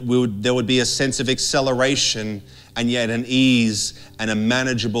 There would be a sense of acceleration and yet an ease and a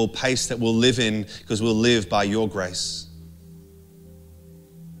manageable pace that we'll live in because we'll live by your grace.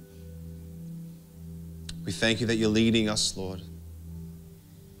 We thank you that you're leading us, Lord.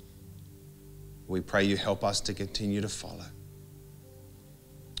 We pray you help us to continue to follow.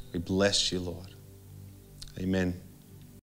 We bless you, Lord. Amen.